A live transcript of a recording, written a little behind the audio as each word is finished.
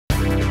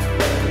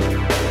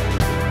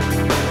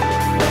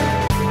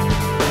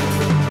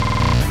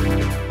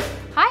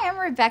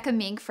Rebecca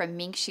Mink from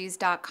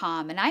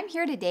minkshoes.com, and I'm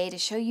here today to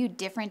show you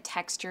different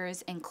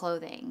textures in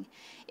clothing.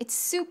 It's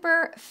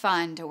super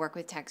fun to work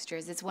with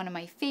textures. It's one of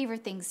my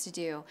favorite things to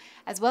do.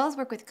 As well as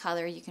work with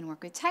color, you can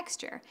work with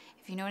texture.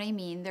 If you know what I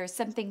mean, there's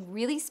something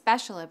really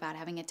special about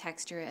having a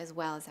texture as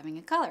well as having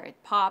a color.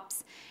 It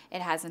pops,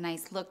 it has a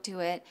nice look to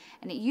it,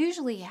 and it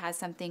usually has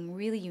something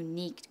really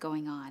unique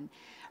going on.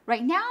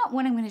 Right now,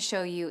 what I'm going to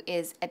show you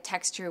is a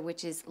texture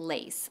which is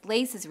lace.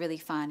 Lace is really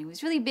fun. It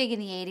was really big in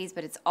the 80s,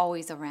 but it's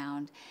always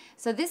around.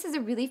 So this is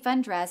a really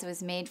fun dress. It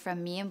was made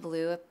from Me and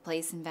Blue, a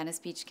place in Venice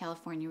Beach,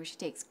 California, where she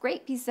takes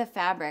great pieces of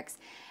fabrics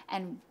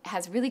and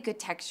has really good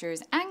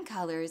textures and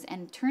colors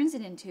and turns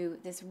it into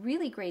this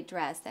really great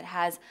dress that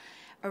has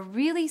a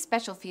really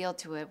special feel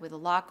to it with a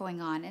lot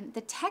going on, and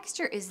the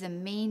texture is the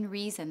main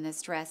reason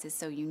this dress is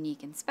so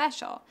unique and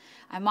special.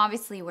 I'm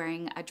obviously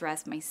wearing a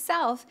dress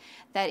myself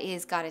that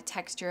is got a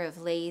texture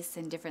of lace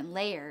and different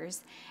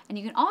layers, and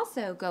you can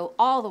also go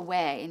all the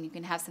way and you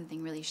can have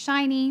something really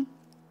shiny,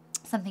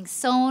 something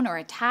sewn or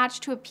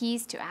attached to a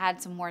piece to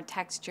add some more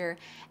texture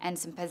and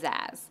some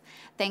pizzazz.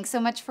 Thanks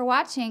so much for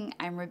watching.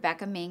 I'm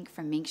Rebecca Mink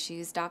from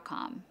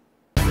minkshoes.com.